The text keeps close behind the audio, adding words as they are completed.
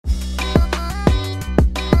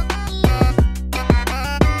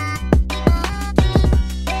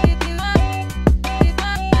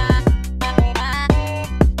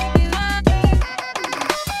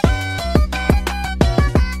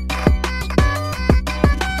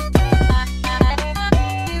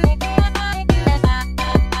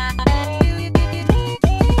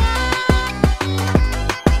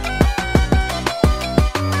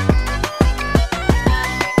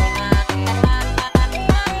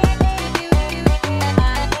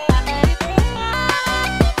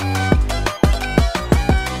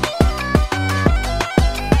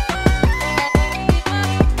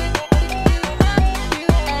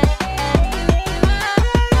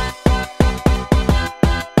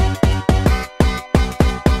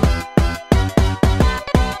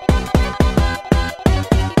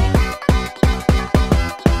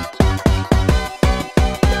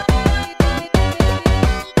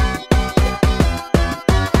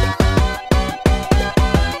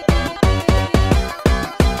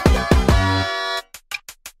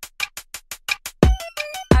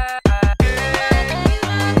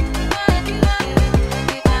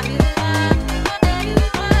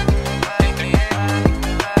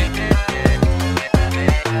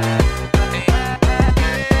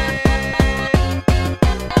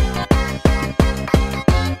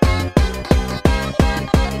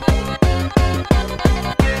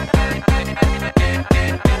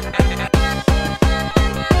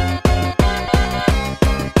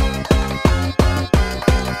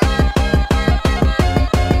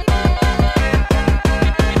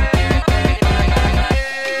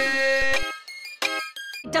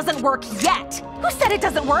doesn't work yet. Who said it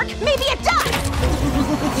doesn't work? Maybe it does!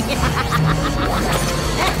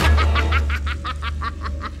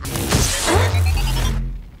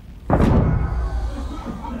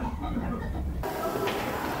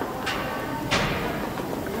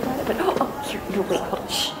 No, wait, hold on.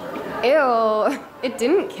 Shh. Ew, it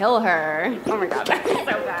didn't kill her. Oh my god, that's so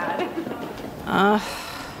bad.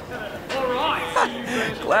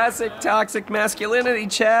 Classic toxic masculinity,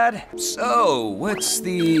 Chad. So, what's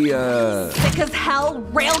the, Sick as hell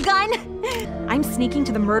railgun? I'm sneaking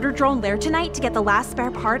to the murder drone lair tonight to get the last spare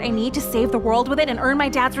part I need to save the world with it and earn my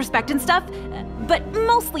dad's respect and stuff. But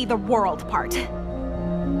mostly the world part.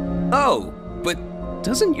 Oh, but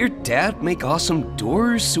doesn't your dad make awesome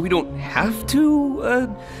doors so we don't have to,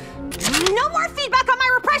 No more feedback on my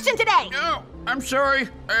repression today! No, I'm sorry.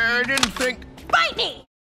 I didn't think. Bite me!